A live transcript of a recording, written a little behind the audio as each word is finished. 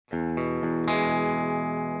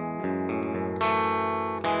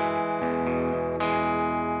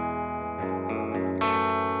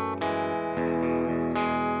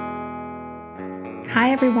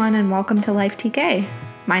everyone, and welcome to Life TK.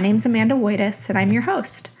 My name's Amanda Woitis, and I'm your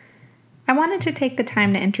host. I wanted to take the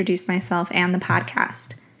time to introduce myself and the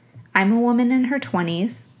podcast. I'm a woman in her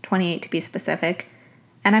 20s, 28 to be specific,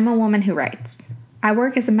 and I'm a woman who writes. I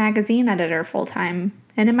work as a magazine editor full-time,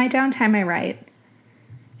 and in my downtime I write.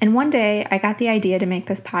 And one day, I got the idea to make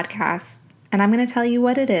this podcast, and I'm going to tell you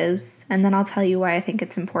what it is, and then I'll tell you why I think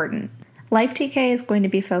it's important. Life TK is going to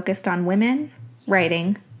be focused on women,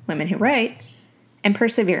 writing, women who write, and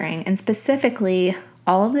persevering, and specifically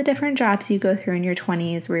all of the different jobs you go through in your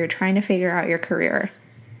 20s where you're trying to figure out your career.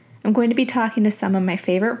 I'm going to be talking to some of my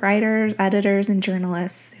favorite writers, editors, and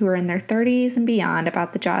journalists who are in their 30s and beyond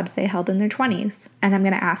about the jobs they held in their 20s, and I'm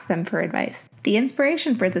going to ask them for advice. The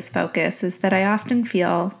inspiration for this focus is that I often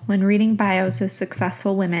feel when reading bios of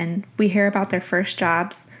successful women, we hear about their first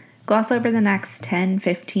jobs, gloss over the next 10,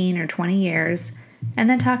 15, or 20 years, and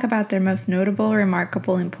then talk about their most notable,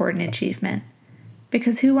 remarkable, important achievement.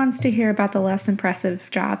 Because who wants to hear about the less impressive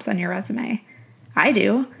jobs on your resume? I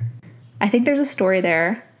do. I think there's a story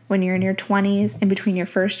there when you're in your 20s, in between your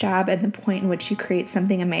first job and the point in which you create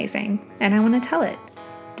something amazing. And I want to tell it.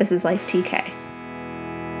 This is Life TK.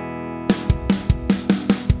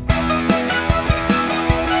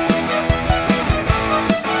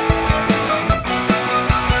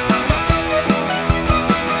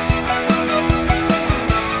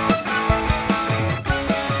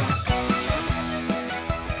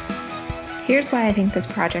 Here's why I think this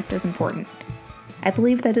project is important. I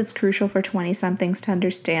believe that it's crucial for 20-somethings to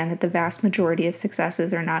understand that the vast majority of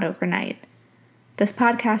successes are not overnight. This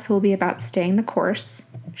podcast will be about staying the course,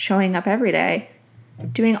 showing up every day,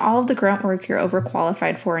 doing all of the grunt work you're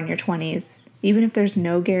overqualified for in your 20s, even if there's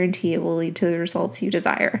no guarantee it will lead to the results you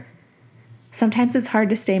desire. Sometimes it's hard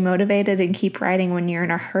to stay motivated and keep writing when you're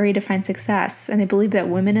in a hurry to find success, and I believe that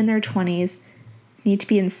women in their 20s need to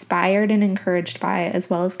be inspired and encouraged by, as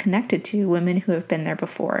well as connected to, women who have been there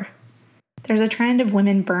before. There's a trend of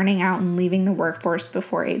women burning out and leaving the workforce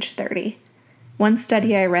before age 30. One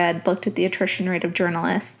study I read looked at the attrition rate of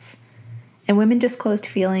journalists, and women disclosed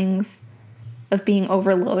feelings of being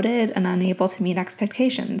overloaded and unable to meet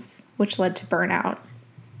expectations, which led to burnout.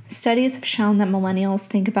 Studies have shown that millennials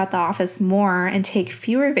think about the office more and take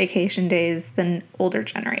fewer vacation days than older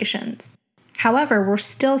generations. However, we're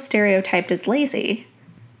still stereotyped as lazy.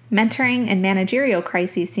 Mentoring and managerial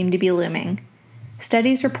crises seem to be looming.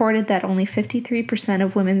 Studies reported that only 53%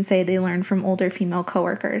 of women say they learned from older female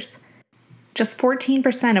coworkers. Just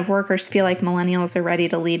 14% of workers feel like millennials are ready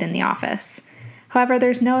to lead in the office. However,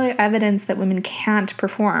 there's no evidence that women can't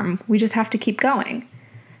perform. We just have to keep going.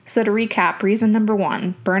 So to recap, reason number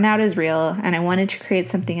 1, burnout is real, and I wanted to create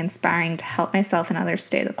something inspiring to help myself and others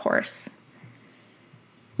stay the course.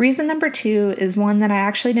 Reason number 2 is one that I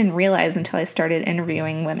actually didn't realize until I started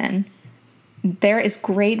interviewing women. There is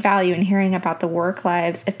great value in hearing about the work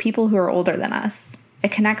lives of people who are older than us.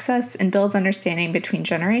 It connects us and builds understanding between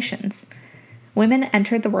generations. Women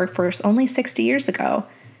entered the workforce only 60 years ago,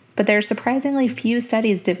 but there are surprisingly few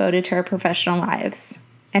studies devoted to our professional lives.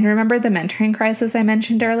 And remember the mentoring crisis I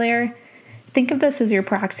mentioned earlier? Think of this as your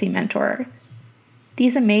proxy mentor.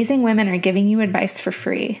 These amazing women are giving you advice for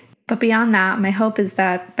free. But beyond that, my hope is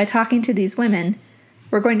that by talking to these women,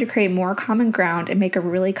 we're going to create more common ground and make a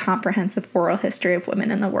really comprehensive oral history of women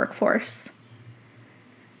in the workforce.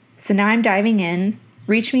 So now I'm diving in.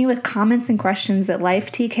 Reach me with comments and questions at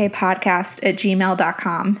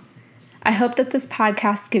lifetkpodcast@gmail.com. I hope that this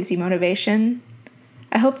podcast gives you motivation.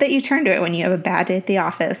 I hope that you turn to it when you have a bad day at the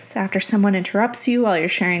office, after someone interrupts you while you're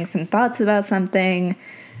sharing some thoughts about something,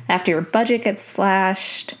 after your budget gets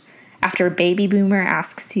slashed, after a baby boomer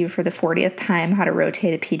asks you for the 40th time how to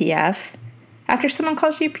rotate a PDF, after someone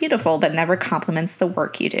calls you beautiful but never compliments the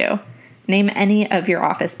work you do. Name any of your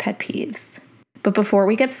office pet peeves. But before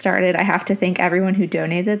we get started, I have to thank everyone who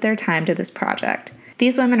donated their time to this project.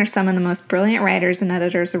 These women are some of the most brilliant writers and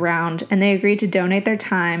editors around, and they agreed to donate their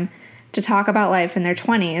time to talk about life in their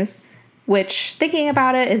 20s, which, thinking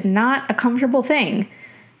about it, is not a comfortable thing.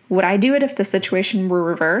 Would I do it if the situation were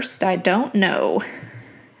reversed? I don't know.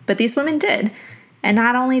 But these women did. And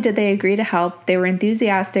not only did they agree to help, they were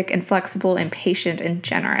enthusiastic and flexible and patient and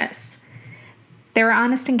generous. They were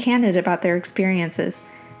honest and candid about their experiences,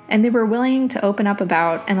 and they were willing to open up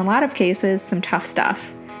about, in a lot of cases, some tough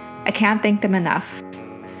stuff. I can't thank them enough.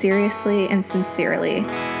 Seriously and sincerely,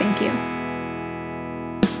 thank you.